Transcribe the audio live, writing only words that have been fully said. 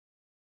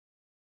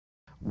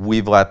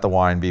We've let the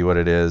wine be what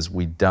it is.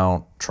 We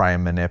don't try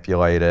and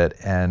manipulate it,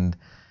 and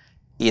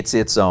it's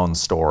its own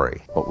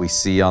story. What we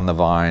see on the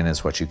vine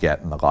is what you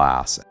get in the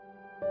glass.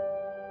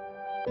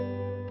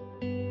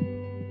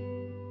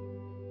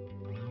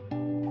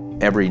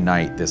 Every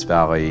night this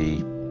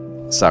valley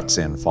sucks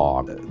in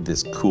fog.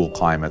 This cool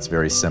climate's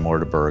very similar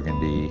to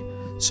Burgundy,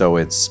 so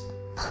it's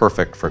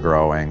perfect for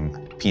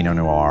growing Pinot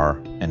Noir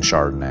and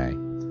Chardonnay.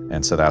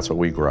 And so that's what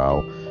we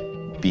grow.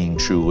 Being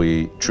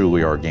truly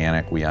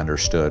organic, we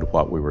understood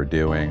what we were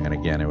doing, and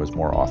again, it was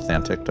more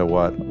authentic to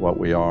what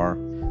we are.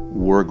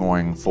 We're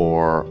going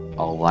for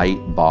a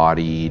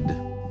light-bodied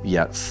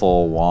yet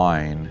full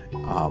wine.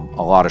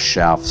 A lot of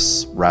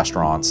chefs,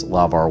 restaurants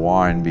love our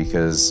wine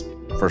because,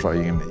 first of all,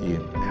 you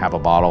have a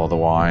bottle of the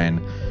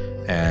wine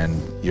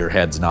and your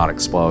head's not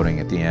exploding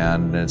at the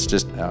end. And it's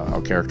just,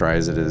 I'll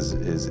characterize it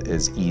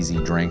as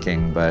easy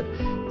drinking, but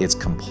it's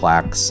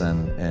complex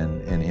and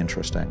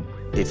interesting.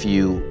 If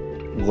you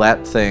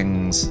let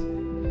things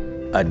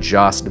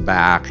adjust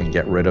back and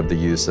get rid of the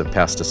use of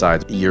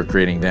pesticides, you're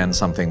creating then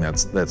something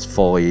that's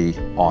fully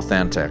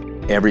authentic.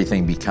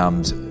 Everything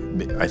becomes,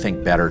 I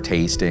think, better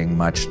tasting,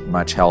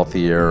 much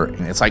healthier.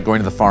 It's like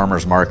going to the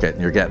farmer's market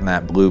and you're getting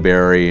that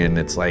blueberry, and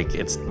it's like,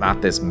 it's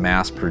not this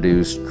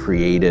mass-produced,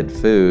 created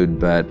food,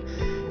 but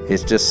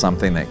it's just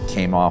something that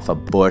came off a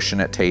bush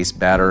and it tastes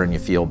better and you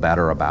feel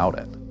better about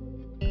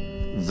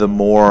it. The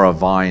more a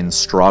vine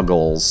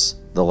struggles,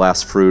 the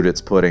less fruit it's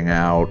putting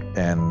out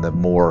and the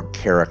more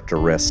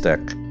characteristic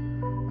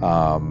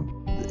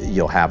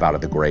you'll have out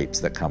of the grapes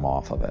that come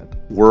off of it.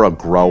 We're a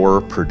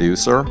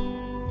grower-producer,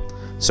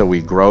 so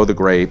we grow the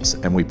grapes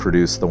and we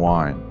produce the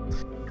wine.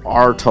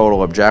 Our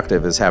total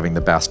objective is having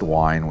the best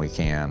wine we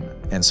can,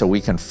 and so we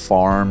can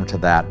farm to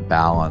that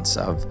balance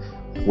of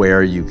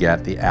where you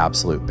get the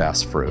absolute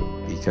best fruit,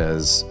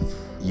 because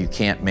you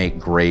can't make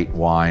great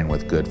wine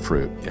with good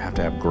fruit. You have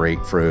to have great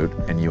fruit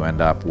and you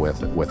end up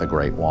with a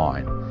great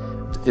wine.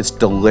 It's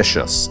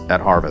delicious at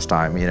harvest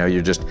time. You know,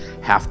 you're just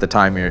half the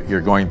time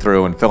you're going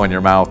through and filling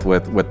your mouth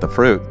with the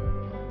fruit.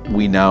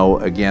 We know,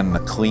 again,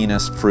 the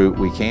cleanest fruit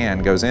we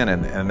can goes in,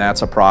 and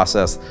that's a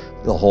process.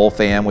 The whole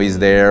family's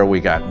there. We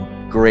got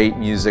great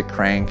music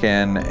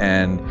cranking,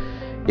 and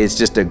it's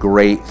just a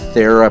great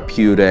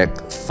therapeutic,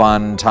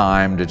 fun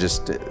time to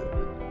just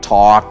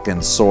talk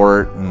and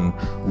sort and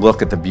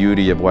look at the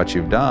beauty of what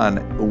you've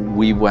done.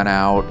 We went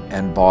out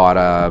and bought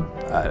a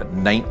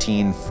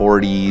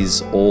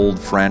 1940s old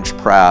French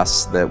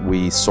press that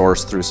we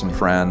sourced through some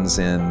friends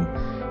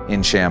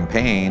in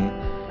Champagne,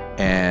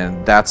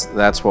 and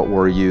that's what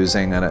we're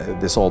using.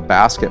 And this old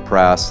basket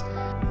press,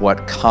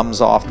 what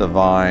comes off the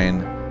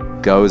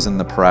vine goes in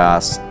the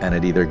press, and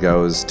it either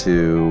goes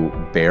to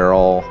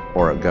barrel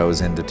or it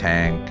goes into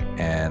tank,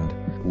 and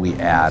we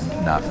add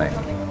nothing.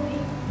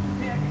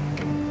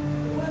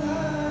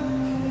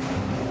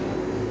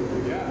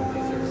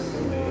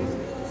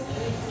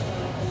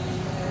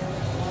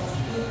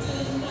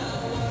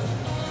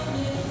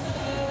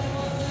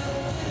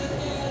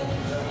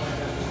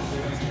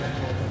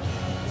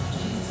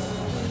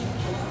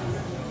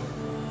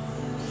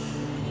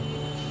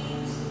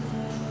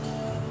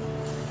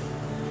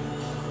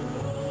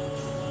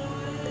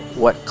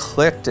 What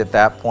clicked at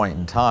that point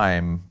in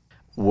time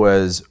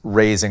was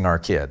raising our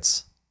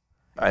kids.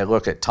 I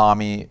look at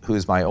Tommy,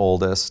 who's my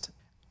oldest.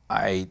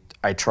 I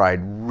tried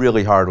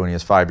really hard when he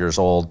was 5 years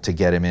old to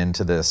get him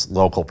into this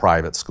local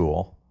private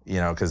school,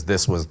 you know, because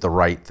this was the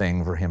right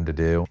thing for him to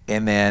do.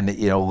 And then,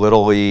 you know,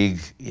 Little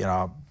League, you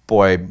know,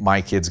 boy,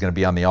 my kid's gonna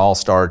be on the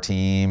all-star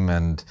team,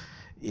 and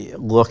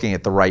looking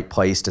at the right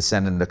place to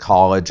send him to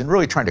college and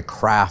really trying to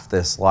craft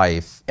this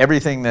life.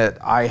 Everything that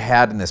I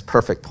had in this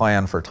perfect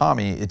plan for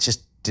Tommy, it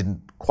just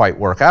didn't quite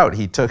work out.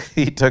 He took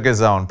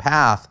his own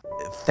path.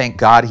 Thank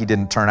God he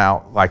didn't turn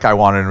out like I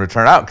wanted him to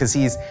turn out, because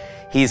he's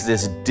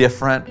this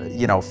different,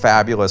 you know,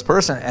 fabulous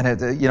person.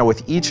 And you know,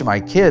 with each of my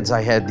kids,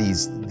 I had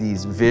these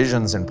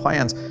visions and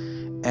plans,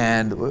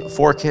 and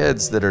 4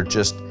 kids that are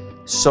just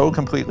so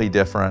completely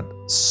different,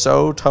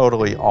 so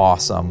totally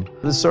awesome.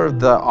 This is sort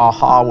of the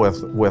aha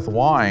with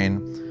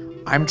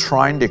wine. I'm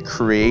trying to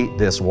create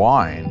this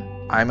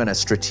wine. I'm gonna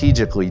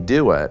strategically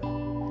do it.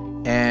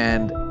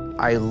 And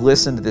I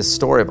listened to this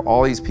story of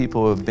all these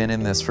people who have been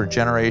in this for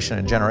generation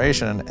and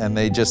generation, and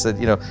they just said,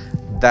 you know,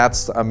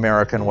 that's the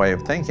American way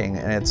of thinking.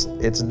 And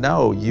it's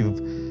no,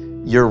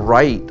 you're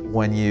right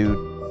when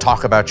you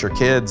talk about your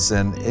kids,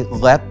 and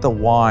let the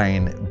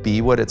wine be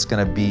what it's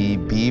gonna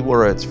be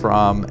where it's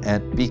from,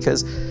 and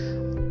because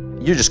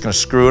you're just gonna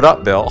screw it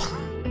up, Bill.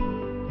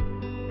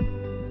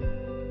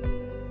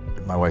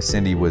 My wife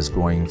Cindy was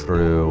going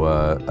through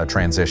a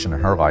transition in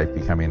her life,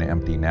 becoming an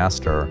empty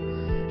nester,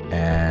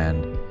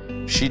 and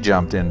she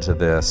jumped into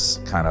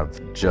this kind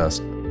of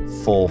just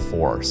full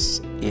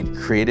force. It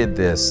created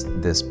this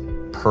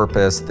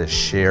purpose, this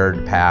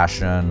shared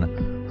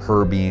passion,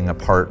 her being a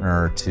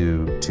partner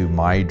to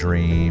my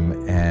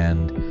dream,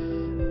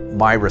 and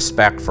my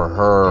respect for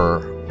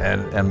her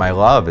and my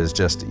love is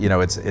just, you know,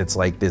 it's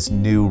like this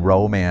new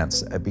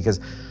romance, because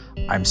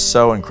I'm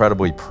so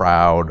incredibly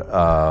proud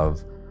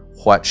of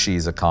what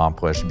she's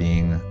accomplished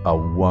being a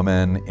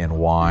woman in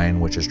wine,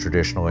 which is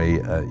traditionally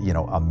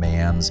a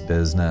man's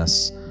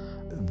business.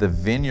 The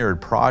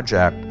Vineyard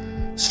project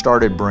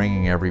started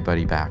bringing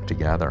everybody back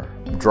together.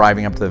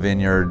 Driving up to the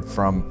vineyard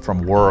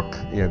from work,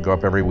 go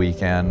up every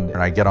weekend,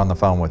 and I get on the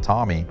phone with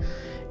Tommy,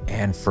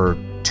 and for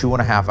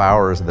 2.5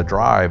 hours of the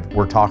drive,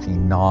 we're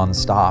talking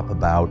nonstop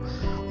about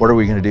what are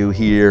we going to do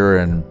here,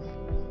 and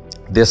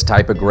this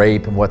type of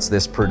grape, and what's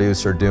this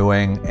producer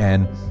doing.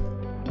 And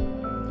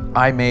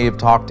I may have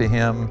talked to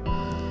him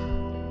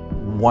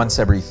once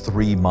every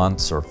 3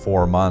 months or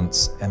 4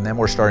 months, and then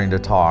we're starting to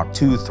talk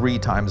 2-3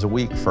 times a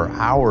week for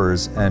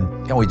hours,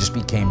 and we just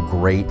became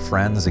great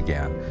friends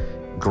again.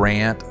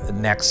 Grant,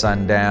 next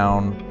son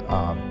down,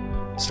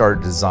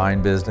 started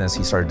design business.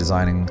 He started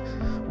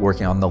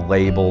working on the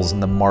labels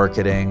and the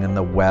marketing and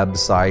the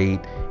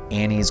website.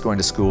 Annie's going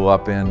to school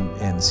up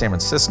in San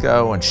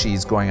Francisco, and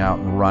she's going out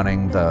and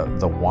running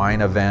the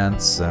wine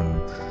events,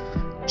 and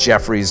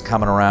Jeffrey's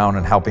coming around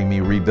and helping me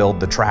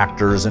rebuild the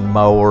tractors and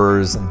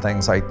mowers and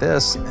things like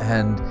this.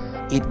 And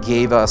it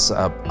gave us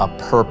a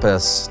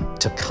purpose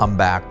to come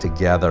back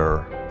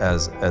together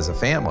as a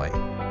family.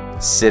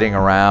 Sitting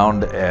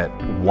around at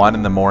 1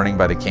 in the morning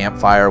by the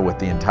campfire with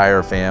the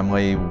entire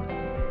family,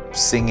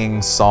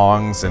 singing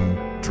songs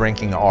and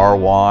drinking our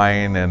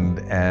wine,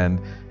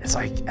 and it's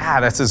like,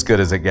 that's as good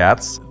as it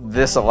gets.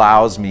 This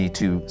allows me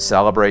to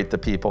celebrate the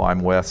people I'm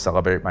with,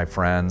 celebrate my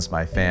friends,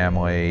 my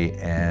family,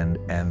 and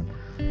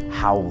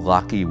how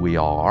lucky we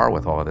all are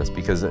with all of this,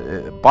 because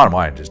bottom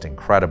line, just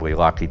incredibly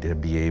lucky to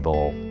be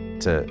able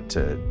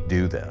to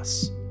do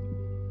this.